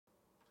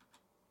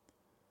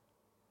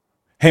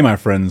Hey, my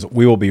friends,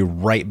 we will be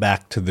right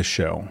back to the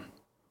show.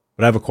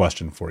 But I have a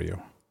question for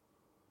you.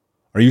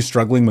 Are you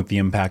struggling with the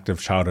impact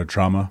of childhood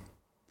trauma?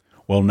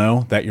 Well,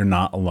 know that you're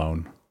not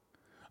alone.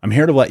 I'm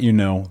here to let you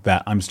know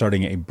that I'm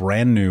starting a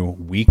brand new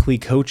weekly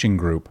coaching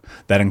group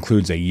that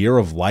includes a year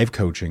of life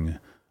coaching,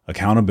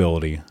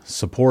 accountability,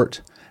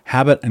 support,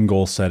 habit and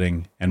goal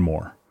setting, and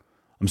more.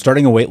 I'm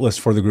starting a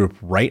waitlist for the group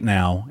right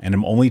now, and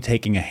I'm only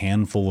taking a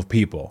handful of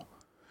people.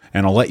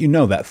 And I'll let you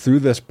know that through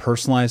this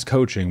personalized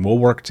coaching, we'll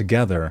work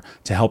together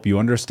to help you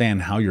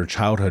understand how your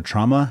childhood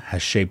trauma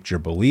has shaped your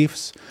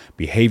beliefs,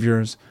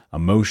 behaviors,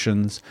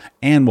 emotions,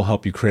 and will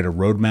help you create a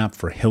roadmap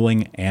for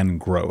healing and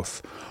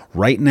growth.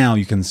 Right now,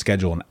 you can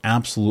schedule an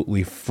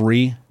absolutely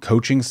free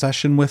coaching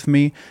session with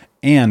me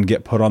and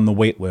get put on the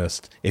wait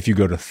list if you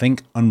go to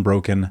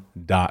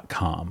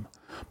thinkunbroken.com.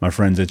 My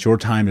friends, it's your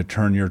time to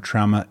turn your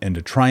trauma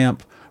into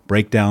triumph,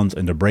 breakdowns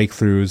into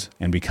breakthroughs,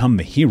 and become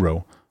the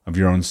hero of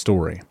your own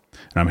story.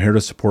 And I'm here to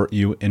support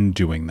you in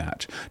doing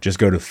that. Just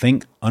go to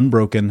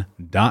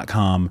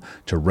thinkunbroken.com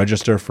to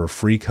register for a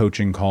free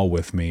coaching call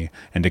with me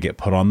and to get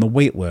put on the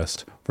wait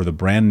list for the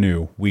brand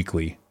new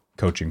weekly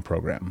coaching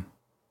program.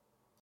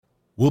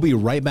 We'll be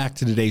right back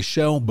to today's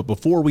show, but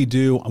before we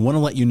do, I want to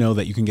let you know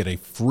that you can get a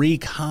free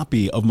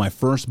copy of my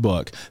first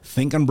book,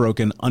 Think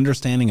Unbroken,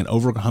 Understanding and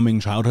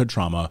Overcoming Childhood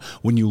Trauma,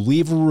 when you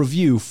leave a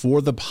review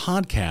for the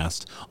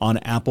podcast on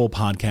Apple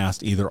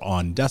Podcast, either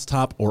on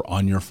desktop or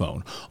on your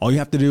phone. All you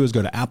have to do is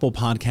go to Apple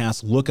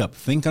Podcasts, look up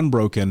Think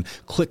Unbroken,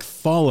 click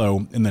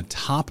follow in the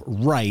top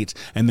right,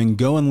 and then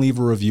go and leave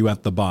a review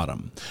at the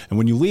bottom. And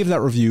when you leave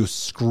that review,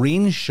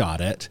 screenshot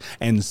it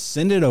and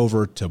send it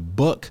over to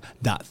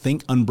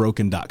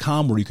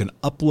book.thinkunbroken.com, where you can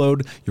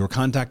upload your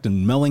contact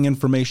and mailing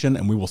information,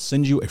 and we will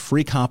send you a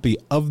free copy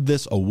of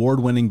this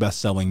award-winning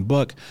best-selling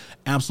book,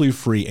 absolutely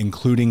free,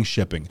 including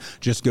shipping.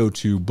 Just go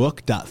to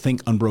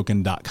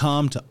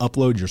book.thinkunbroken.com to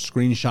upload your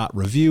screenshot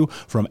review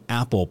from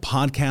Apple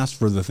Podcasts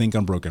for the Think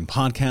Unbroken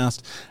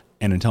podcast.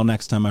 And until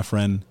next time, my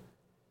friend,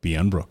 be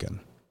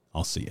unbroken.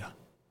 I'll see you.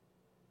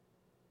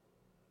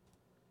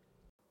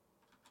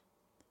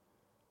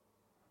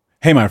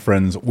 Hey, my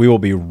friends, we will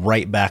be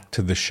right back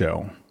to the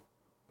show.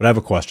 But I have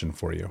a question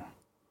for you.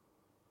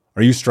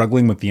 Are you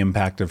struggling with the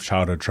impact of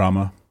childhood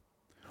trauma?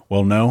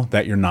 Well, know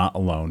that you're not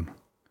alone.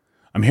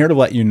 I'm here to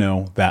let you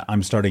know that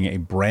I'm starting a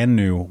brand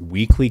new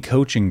weekly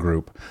coaching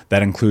group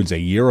that includes a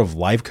year of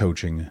life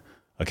coaching,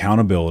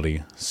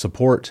 accountability,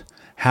 support,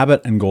 habit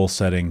and goal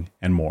setting,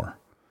 and more.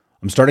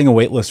 I'm starting a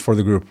waitlist for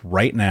the group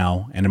right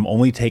now, and I'm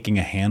only taking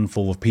a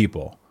handful of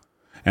people.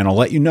 And I'll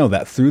let you know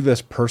that through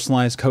this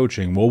personalized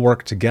coaching, we'll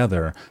work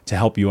together to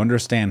help you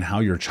understand how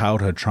your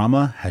childhood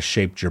trauma has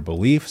shaped your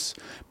beliefs,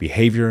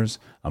 behaviors,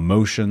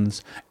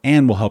 emotions,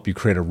 and will help you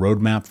create a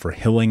roadmap for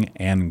healing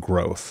and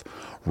growth.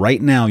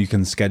 Right now, you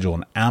can schedule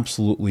an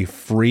absolutely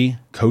free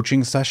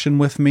coaching session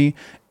with me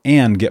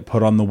and get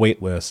put on the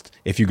wait list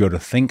if you go to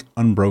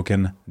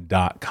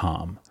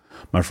thinkunbroken.com.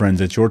 My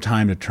friends, it's your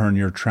time to turn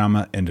your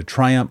trauma into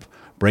triumph,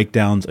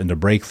 breakdowns into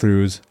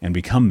breakthroughs, and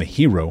become the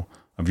hero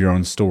of your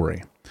own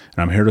story.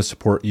 And I'm here to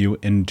support you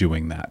in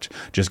doing that.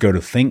 Just go to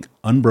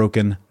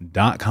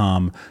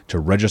thinkunbroken.com to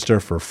register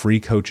for a free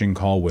coaching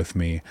call with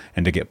me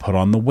and to get put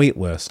on the wait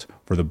list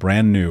for the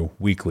brand new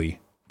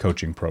weekly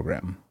coaching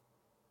program.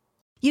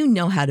 You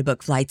know how to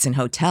book flights and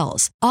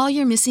hotels. All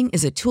you're missing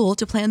is a tool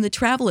to plan the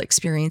travel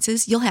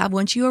experiences you'll have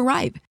once you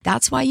arrive.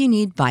 That's why you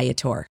need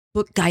Viator.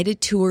 Book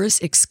guided tours,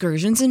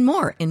 excursions, and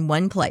more in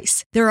one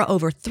place. There are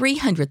over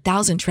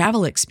 300,000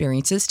 travel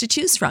experiences to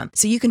choose from,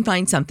 so you can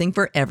find something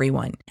for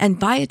everyone. And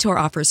Viator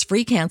offers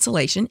free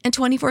cancellation and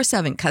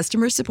 24/7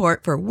 customer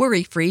support for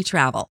worry-free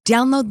travel.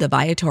 Download the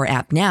Viator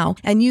app now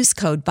and use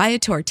code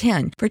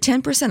Viator10 for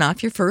 10%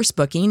 off your first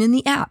booking in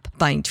the app.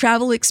 Find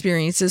travel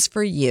experiences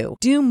for you.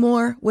 Do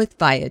more with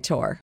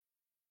Viator.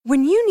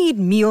 When you need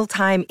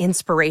mealtime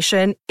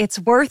inspiration, it's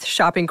worth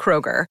shopping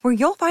Kroger, where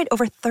you'll find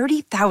over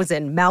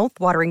 30,000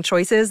 mouth-watering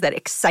choices that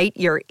excite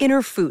your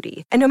inner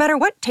foodie. And no matter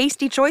what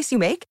tasty choice you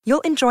make,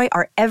 you'll enjoy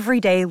our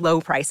everyday low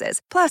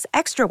prices, plus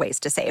extra ways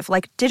to save,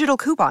 like digital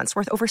coupons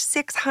worth over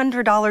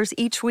 $600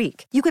 each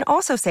week. You can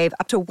also save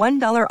up to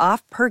 $1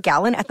 off per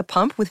gallon at the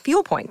pump with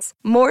fuel points.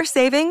 More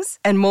savings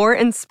and more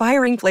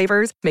inspiring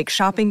flavors make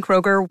shopping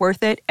Kroger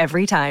worth it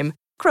every time.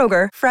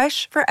 Kroger,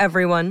 fresh for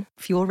everyone.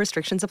 Fuel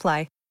restrictions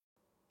apply.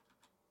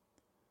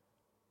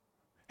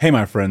 Hey,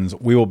 my friends,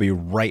 we will be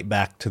right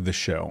back to the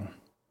show.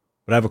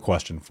 But I have a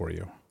question for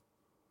you.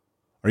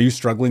 Are you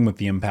struggling with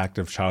the impact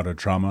of childhood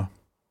trauma?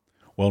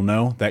 Well,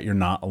 know that you're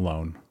not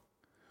alone.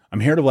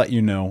 I'm here to let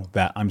you know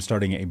that I'm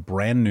starting a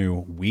brand new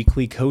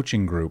weekly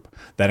coaching group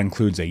that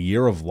includes a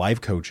year of life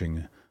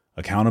coaching,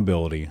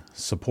 accountability,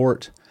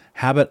 support,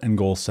 habit and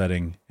goal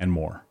setting, and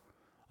more.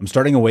 I'm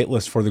starting a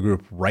waitlist for the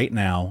group right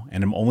now,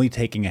 and I'm only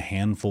taking a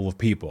handful of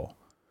people.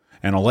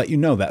 And I'll let you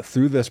know that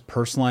through this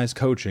personalized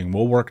coaching,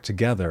 we'll work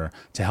together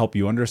to help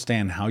you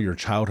understand how your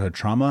childhood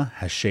trauma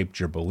has shaped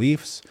your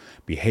beliefs,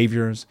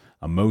 behaviors,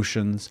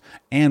 emotions,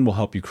 and will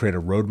help you create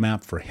a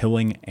roadmap for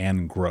healing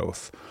and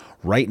growth.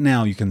 Right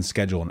now, you can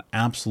schedule an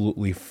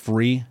absolutely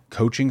free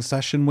coaching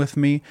session with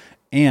me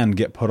and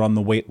get put on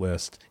the wait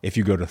list if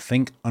you go to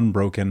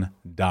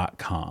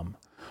thinkunbroken.com.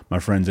 My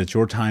friends, it's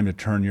your time to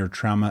turn your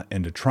trauma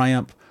into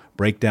triumph,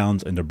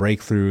 breakdowns into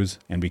breakthroughs,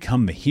 and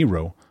become the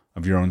hero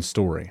of your own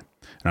story.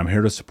 And I'm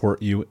here to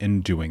support you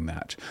in doing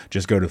that.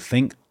 Just go to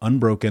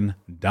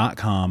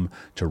thinkunbroken.com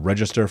to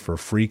register for a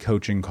free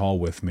coaching call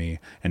with me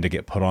and to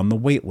get put on the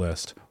wait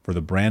list for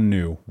the brand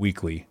new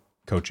weekly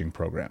coaching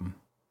program.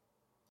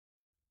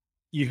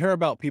 You hear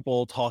about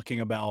people talking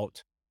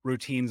about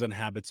routines and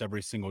habits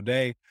every single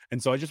day.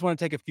 And so I just want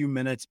to take a few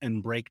minutes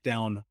and break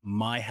down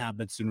my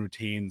habits and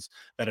routines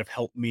that have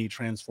helped me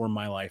transform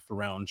my life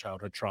around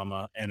childhood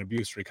trauma and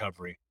abuse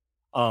recovery.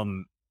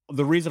 Um,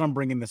 the reason I'm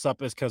bringing this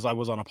up is because I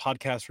was on a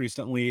podcast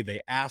recently.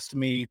 They asked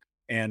me,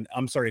 and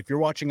I'm sorry, if you're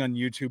watching on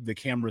YouTube, the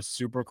camera's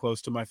super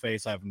close to my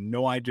face. I have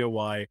no idea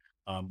why.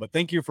 But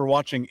thank you for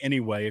watching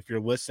anyway. If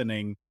you're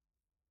listening,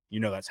 you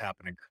know that's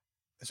happening.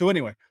 So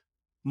anyway,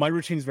 my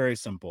routine is very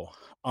simple.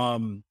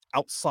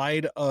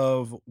 Outside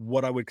of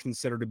what I would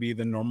consider to be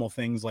the normal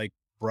things like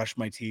brush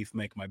my teeth,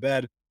 make my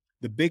bed,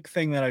 the big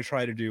thing that I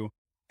try to do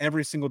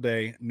every single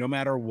day, no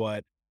matter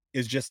what,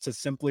 is just to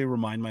simply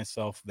remind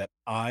myself that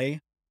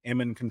I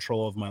am in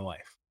control of my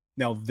life.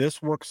 Now,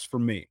 this works for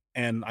me,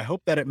 and I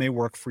hope that it may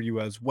work for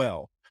you as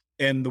well.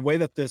 And the way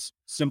that this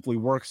simply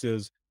works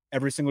is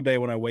every single day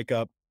when I wake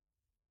up,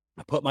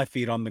 I put my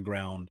feet on the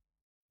ground,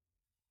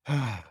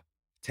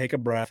 take a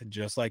breath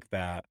just like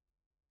that,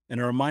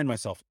 and I remind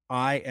myself,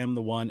 I am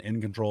the one in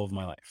control of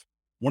my life.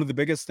 One of the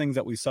biggest things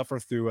that we suffer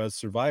through as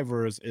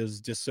survivors is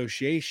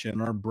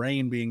dissociation, our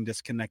brain being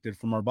disconnected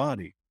from our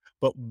body.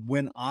 But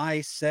when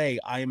I say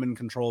I am in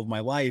control of my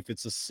life,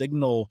 it's a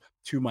signal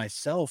to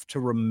myself to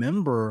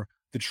remember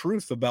the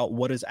truth about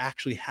what is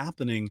actually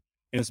happening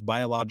in this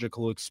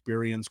biological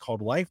experience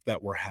called life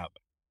that we're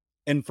having.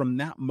 And from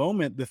that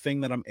moment, the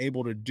thing that I'm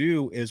able to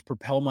do is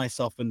propel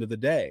myself into the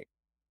day.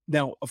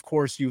 Now, of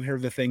course, you hear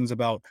the things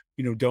about,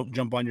 don't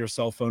jump on your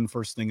cell phone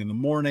first thing in the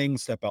morning,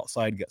 step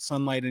outside, get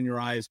sunlight in your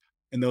eyes.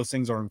 And those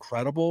things are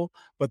incredible.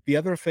 But the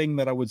other thing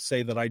that I would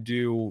say that I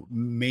do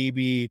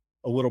maybe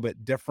a little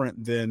bit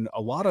different than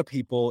a lot of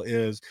people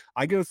is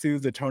I go through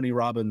the Tony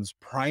Robbins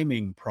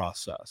priming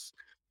process,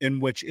 in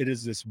which it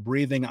is this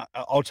breathing.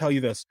 I'll tell you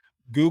this: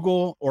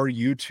 Google or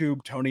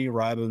YouTube Tony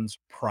Robbins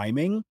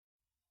priming,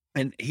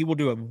 and he will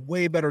do a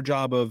way better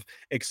job of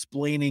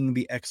explaining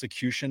the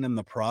execution and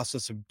the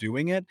process of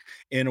doing it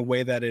in a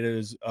way that it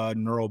is a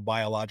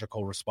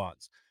neurobiological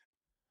response.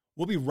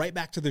 We'll be right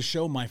back to the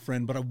show, my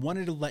friend, but I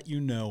wanted to let you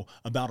know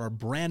about our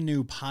brand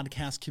new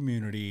podcast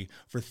community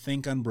for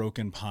Think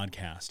Unbroken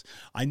podcast.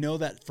 I know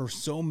that for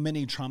so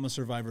many trauma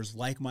survivors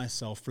like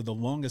myself, for the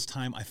longest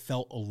time, I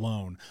felt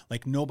alone,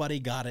 like nobody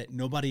got it,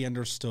 nobody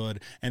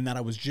understood, and that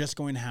I was just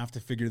going to have to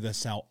figure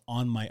this out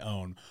on my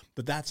own.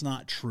 But that's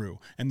not true.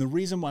 And the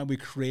reason why we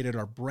created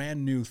our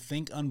brand new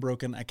Think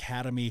Unbroken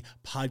Academy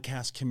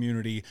podcast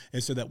community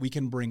is so that we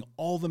can bring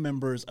all the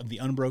members of the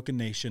Unbroken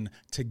Nation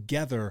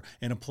together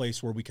in a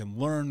place where we can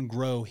learn,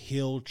 grow,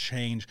 heal,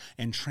 change,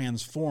 and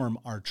transform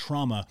our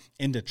trauma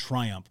into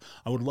triumph.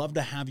 I would love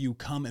to have you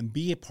come and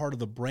be a part of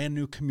the brand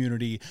new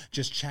community.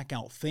 Just check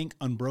out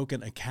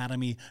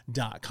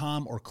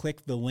thinkunbrokenacademy.com or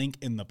click the link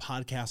in the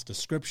podcast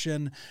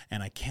description,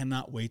 and I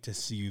cannot wait to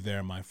see you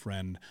there, my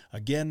friend.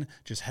 Again,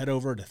 just head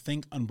over to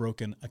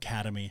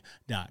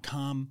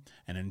thinkunbrokenacademy.com,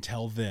 and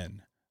until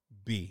then,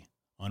 be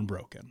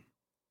unbroken.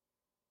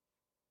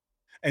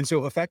 And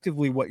so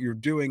effectively what you're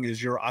doing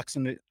is you're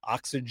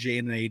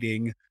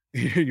oxygenating,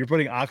 you're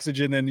putting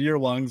oxygen into your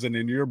lungs and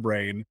into your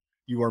brain.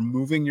 You are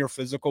moving your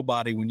physical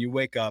body when you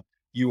wake up.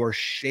 You are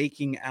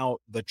shaking out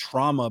the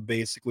trauma,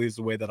 basically, is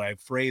the way that I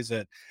phrase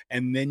it.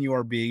 And then you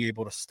are being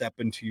able to step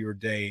into your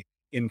day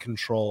in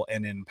control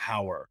and in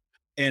power.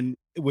 And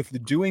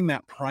with doing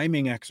that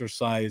priming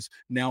exercise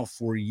now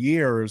for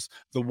years,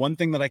 the one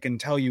thing that I can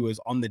tell you is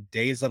on the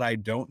days that I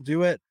don't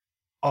do it,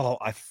 oh,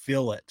 I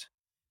feel it.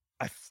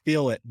 I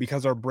feel it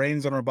because our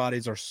brains and our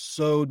bodies are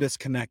so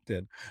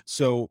disconnected.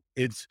 So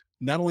it's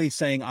not only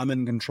saying I'm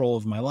in control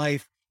of my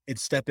life,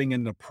 it's stepping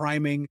into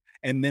priming.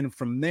 And then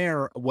from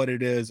there, what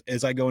it is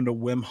I go into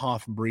Wim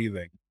Hof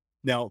breathing.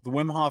 Now, the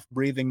Wim Hof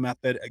breathing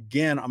method,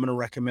 again, I'm going to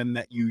recommend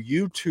that you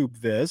YouTube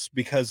this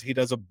because he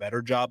does a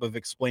better job of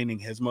explaining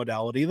his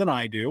modality than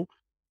I do.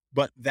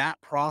 But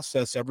that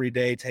process every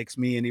day takes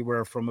me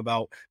anywhere from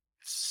about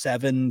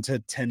 7 to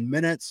 10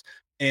 minutes.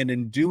 And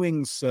in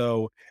doing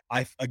so,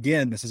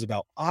 again, this is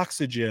about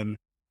oxygen.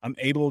 I'm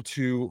able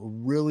to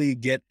really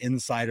get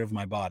inside of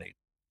my body.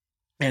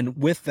 And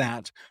with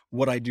that,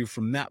 what I do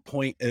from that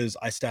point is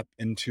I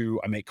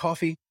make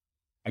coffee,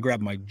 I grab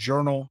my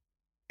journal,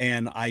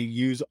 and I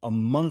use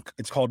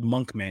it's called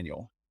Monk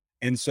Manual.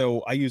 And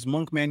so I use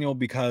Monk Manual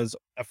because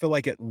I feel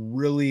like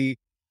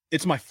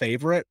it's my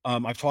favorite.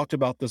 I've talked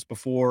about this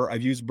before.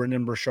 I've used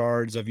Brendan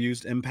Burchard's, I've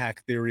used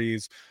impact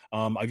theories.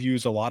 I've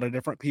used a lot of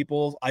different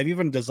people. I've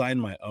even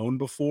designed my own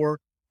before.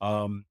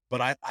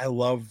 But I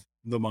love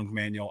the Monk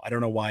Manual. I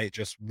don't know why, it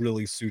just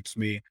really suits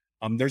me.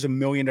 There's a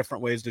million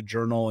different ways to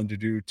journal and to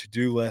do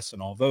to-do lists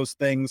and all those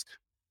things.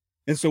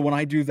 And so when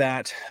I do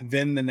that,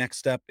 then the next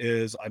step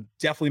is I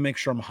definitely make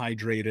sure I'm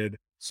hydrated.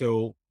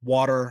 So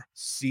water,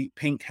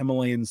 pink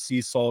Himalayan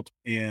sea salt,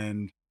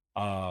 and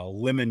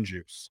lemon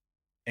juice.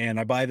 And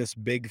I buy this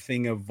big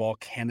thing of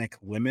volcanic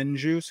lemon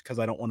juice because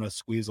I don't want to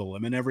squeeze a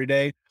lemon every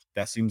day.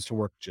 That seems to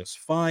work just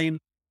fine.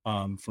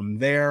 From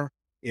there,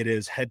 it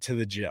is head to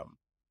the gym.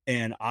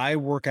 And I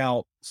work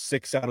out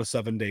 6 out of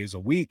 7 days a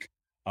week.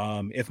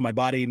 If my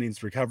body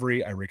needs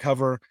recovery, I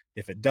recover.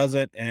 If it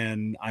doesn't,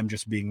 and I'm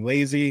just being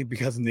lazy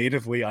because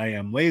natively I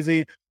am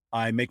lazy,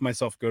 I make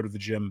myself go to the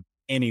gym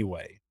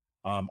anyway.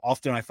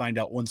 Often I find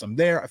out once I'm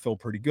there, I feel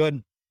pretty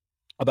good.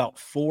 About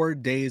 4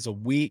 days a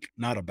week,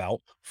 not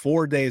about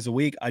 4 days a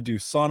week, I do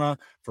sauna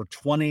for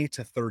 20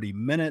 to 30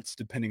 minutes,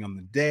 depending on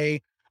the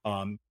day.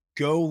 Um,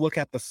 Go look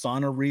at the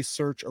sauna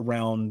research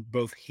around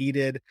both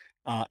heated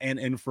and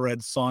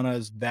infrared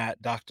saunas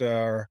that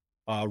Dr.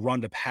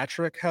 Rhonda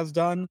Patrick has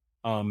done,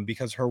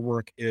 because her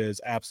work is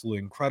absolutely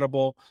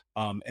incredible.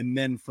 And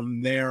then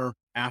from there,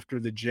 after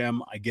the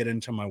gym, I get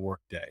into my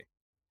work day.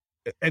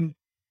 And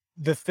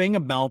the thing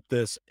about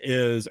this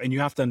is, and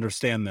you have to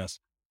understand this,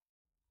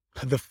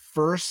 the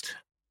first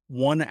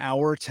 1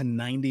 hour to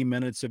 90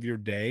 minutes of your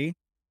day,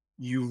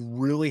 you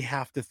really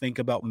have to think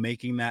about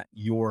making that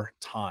your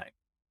time.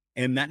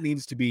 And that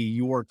needs to be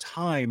your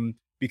time,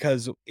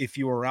 because if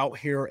you are out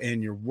here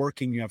and you're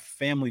working, you have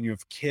family, and you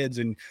have kids,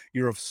 and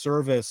you're of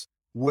service,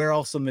 where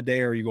else in the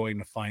day are you going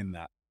to find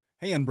that?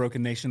 Hey,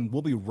 Unbroken Nation,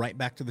 we'll be right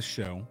back to the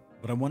show,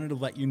 but I wanted to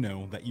let you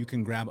know that you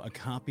can grab a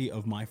copy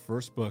of my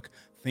first book,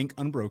 Think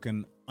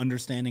Unbroken: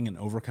 Understanding and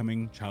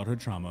Overcoming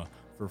Childhood Trauma,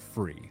 for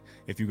free.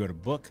 If you go to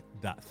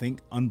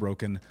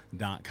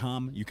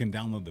book.thinkunbroken.com, you can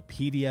download the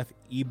PDF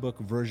ebook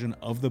version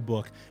of the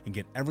book and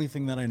get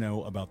everything that I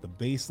know about the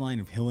baseline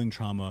of healing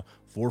trauma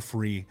for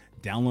free,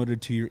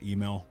 downloaded to your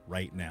email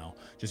right now.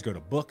 Just go to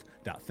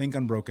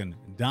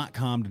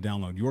book.thinkunbroken.com to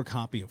download your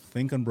copy of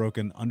Think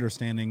Unbroken: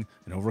 Understanding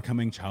and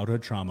Overcoming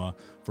Childhood Trauma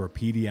for a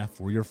PDF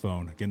for your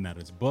phone. Again, that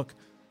is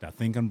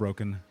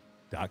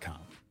book.thinkunbroken.com.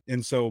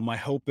 And so my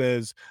hope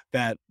is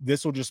that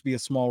this will just be a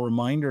small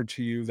reminder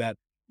to you that,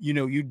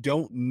 you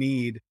don't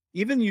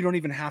you don't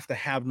even have to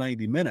have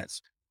 90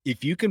 minutes.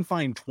 If you can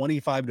find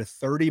 25 to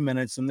 30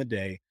 minutes in the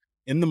day,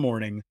 in the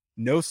morning,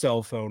 no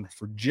cell phone,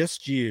 for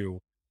just you,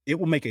 it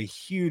will make a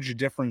huge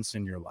difference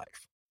in your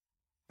life.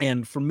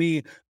 And for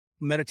me,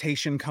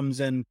 meditation comes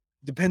in,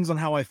 depends on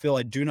how I feel.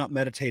 I do not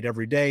meditate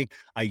every day.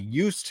 I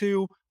used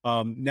to.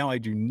 Now I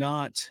do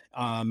not.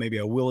 Maybe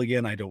I will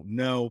again. I don't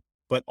know.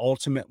 But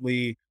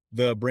ultimately,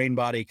 the brain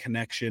body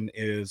connection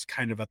is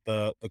kind of at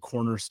the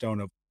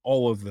cornerstone of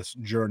all of this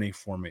journey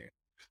for me.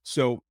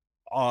 So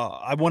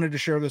I wanted to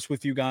share this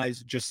with you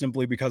guys just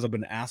simply because I've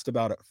been asked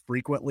about it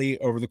frequently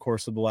over the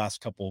course of the last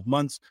couple of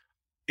months.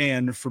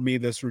 And for me,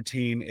 this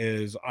routine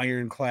is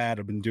ironclad.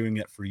 I've been doing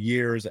it for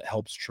years. It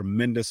helps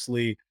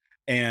tremendously.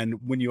 And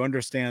when you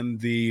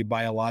understand the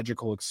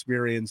biological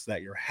experience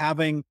that you're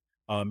having,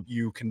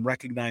 you can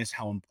recognize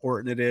how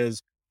important it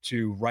is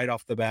to right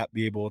off the bat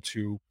be able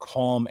to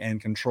calm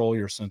and control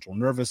your central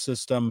nervous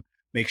system.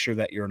 Make sure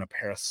that you're in a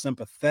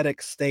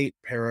parasympathetic state,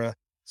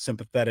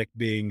 parasympathetic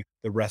being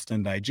the rest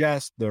and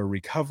digest, the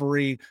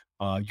recovery.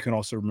 You can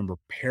also remember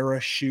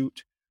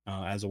parachute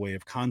as a way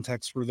of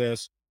context for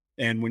this.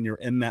 And when you're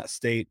in that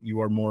state, you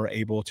are more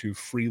able to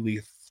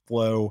freely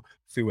flow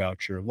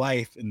throughout your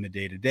life in the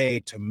day to day,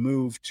 to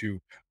move,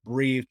 to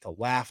breathe, to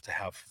laugh, to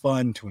have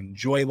fun, to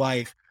enjoy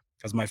life.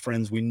 Because, my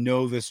friends, we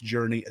know this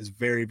journey is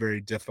very,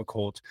 very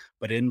difficult,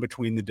 but in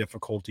between the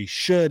difficulty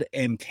should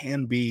and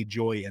can be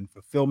joy and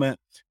fulfillment.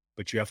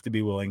 But you have to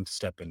be willing to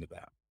step into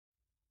that.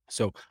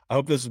 So I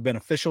hope this is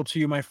beneficial to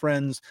you, my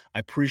friends. I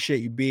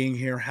appreciate you being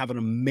here. Have an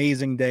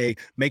amazing day.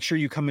 Make sure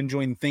you come and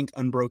join Think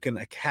Unbroken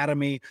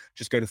Academy.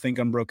 Just go to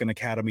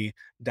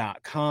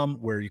thinkunbrokenacademy.com,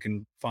 where you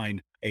can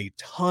find a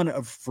ton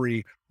of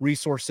free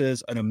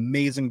resources, an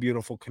amazing,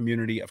 beautiful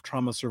community of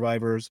trauma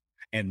survivors,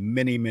 and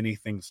many, many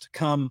things to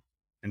come.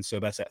 And so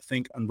that's at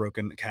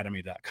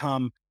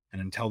thinkunbrokenacademy.com.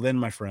 And until then,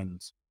 my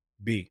friends,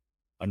 be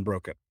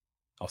unbroken.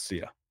 I'll see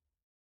ya.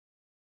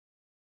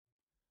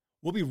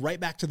 We'll be right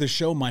back to the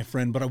show, my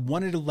friend, but I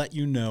wanted to let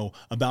you know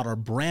about our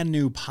brand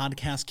new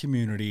podcast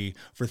community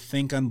for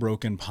Think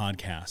Unbroken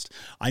podcast.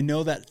 I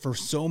know that for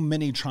so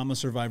many trauma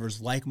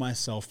survivors like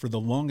myself, for the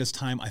longest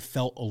time, I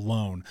felt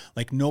alone,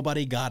 like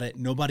nobody got it,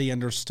 nobody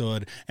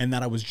understood, and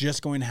that I was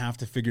just going to have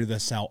to figure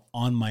this out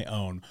on my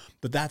own.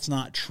 But that's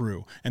not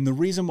true. And the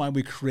reason why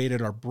we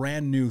created our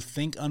brand new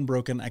Think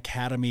Unbroken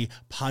Academy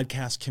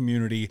podcast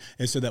community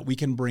is so that we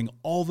can bring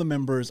all the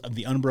members of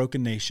the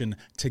Unbroken Nation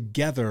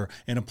together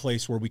in a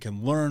place where we can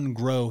learn,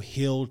 grow,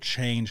 heal,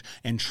 change,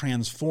 and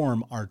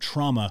transform our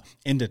trauma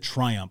into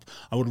triumph.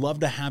 I would love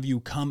to have you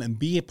come and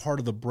be a part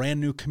of the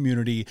brand new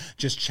community.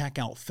 Just check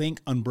out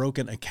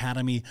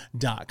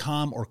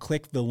thinkunbrokenacademy.com or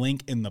click the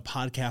link in the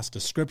podcast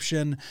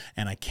description.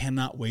 And I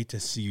cannot wait to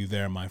see you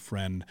there, my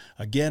friend.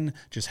 Again,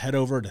 just head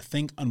over to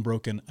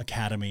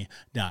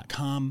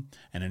thinkunbrokenacademy.com.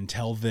 And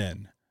until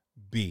then,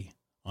 be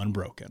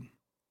unbroken.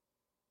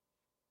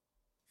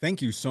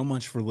 Thank you so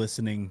much for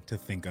listening to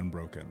Think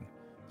Unbroken.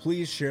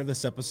 Please share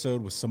this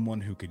episode with someone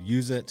who could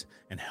use it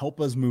and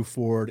help us move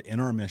forward in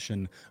our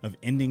mission of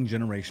ending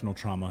generational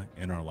trauma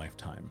in our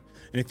lifetime.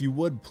 And if you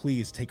would,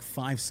 please take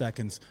 5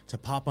 seconds to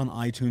pop on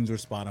iTunes or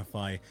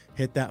Spotify,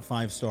 hit that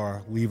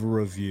 5-star, leave a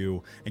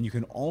review, and you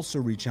can also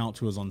reach out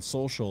to us on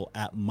social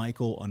at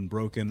Michael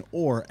Unbroken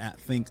or at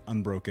Think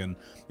Unbroken.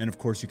 And of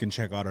course, you can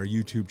check out our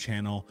YouTube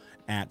channel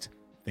at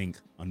Think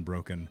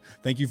Unbroken.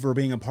 Thank you for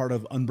being a part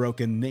of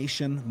Unbroken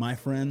Nation, my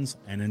friends,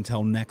 and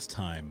until next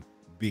time,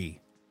 be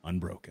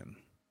unbroken.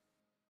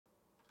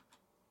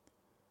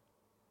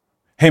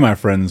 Hey, my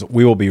friends,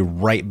 we will be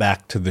right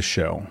back to the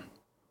show,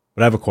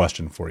 but I have a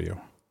question for you.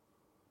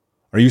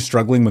 Are you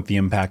struggling with the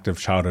impact of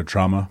childhood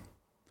trauma?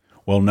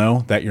 Well,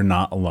 know that you're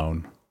not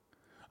alone.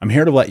 I'm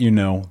here to let you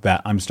know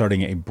that I'm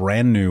starting a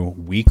brand new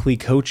weekly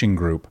coaching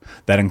group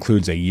that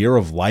includes a year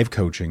of life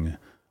coaching,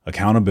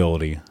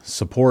 accountability,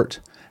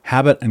 support,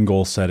 habit and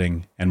goal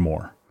setting, and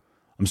more.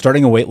 I'm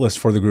starting a waitlist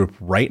for the group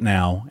right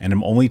now, and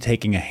I'm only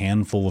taking a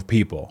handful of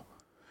people.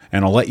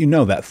 And I'll let you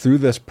know that through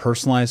this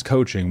personalized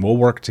coaching, we'll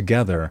work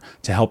together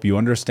to help you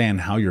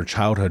understand how your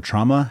childhood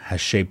trauma has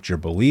shaped your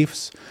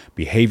beliefs,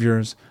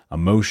 behaviors,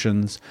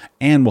 emotions,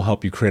 and will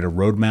help you create a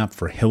roadmap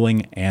for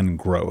healing and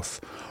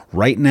growth.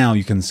 Right now,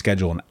 you can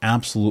schedule an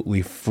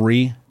absolutely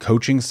free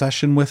coaching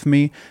session with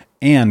me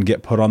and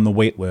get put on the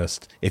wait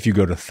list if you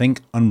go to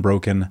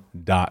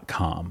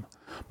thinkunbroken.com.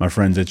 My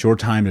friends, it's your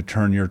time to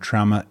turn your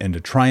trauma into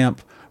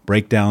triumph,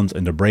 breakdowns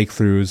into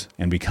breakthroughs,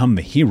 and become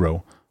the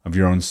hero of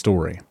your own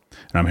story.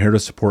 And I'm here to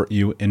support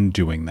you in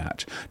doing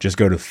that. Just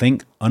go to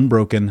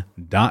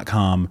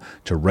thinkunbroken.com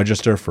to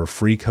register for a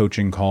free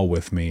coaching call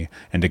with me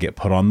and to get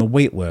put on the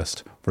wait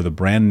list for the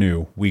brand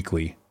new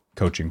weekly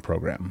coaching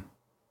program.